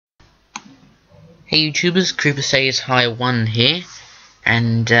Hey YouTubers, Creeper Says Hi 1 here,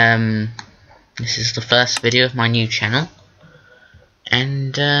 and this is the first video of my new channel,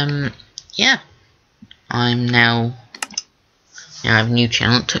 and yeah, I have a new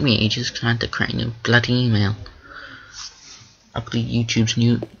channel. It took me ages because I had to create a bloody email. Luckily YouTube's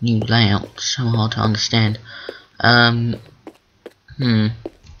new layout, so hard to understand. Oh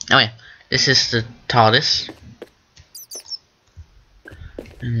yeah, this is the TARDIS.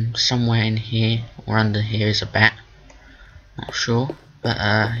 And somewhere in here or under here is a bat. Not sure, but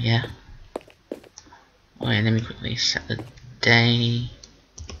yeah. Okay, let me quickly set the day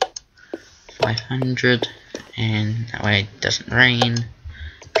 500, and that way it doesn't rain.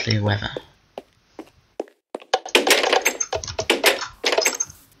 Clear weather.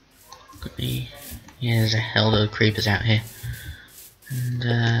 Quickly, yeah, there's a hell load of creepers out here, and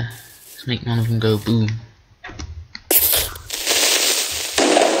let's make one of them go boom.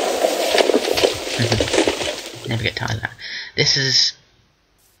 Never get tired of that. This is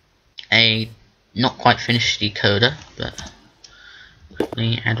a not quite finished decoder, but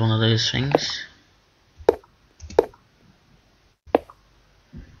quickly add one of those things.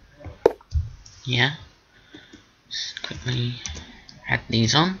 Yeah, just quickly add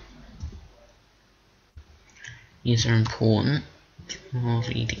these on. These are important for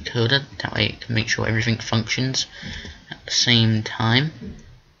the decoder, that way it can make sure everything functions at the same time.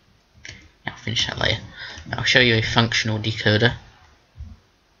 I'll finish that later. I'll show you a functional decoder.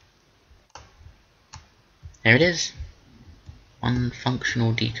 There it is. One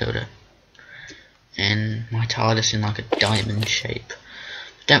functional decoder. And my TARDIS in like a diamond shape.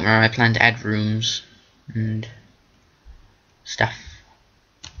 But don't worry, I plan to add rooms and stuff.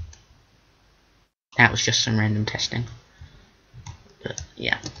 That was just some random testing. But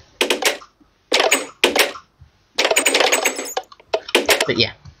yeah. But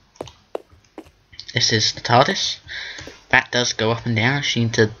yeah. This is the TARDIS. That does go up and down. I just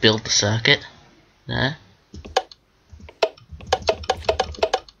need to build the circuit. There.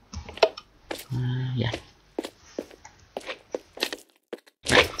 Yeah.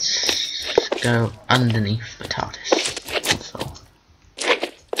 Let's go underneath the TARDIS console.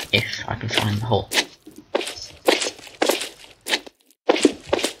 If I can find the hole.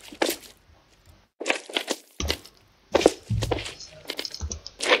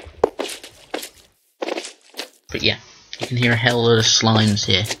 But yeah, you can hear a hell load of slimes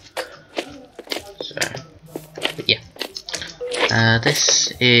here. So, but yeah.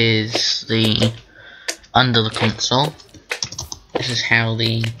 This is the under the console. This is how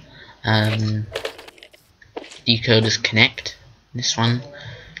the decoders connect. This one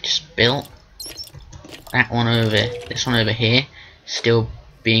just built. That one this one over here, still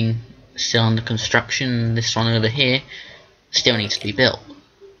under construction. This one over here still needs to be built.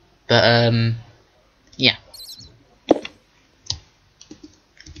 But yeah.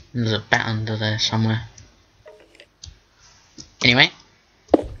 There's a bat under there somewhere. Anyway,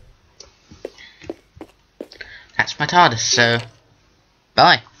 that's my TARDIS, so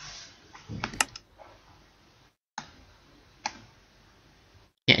bye.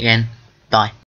 Yet again, bye.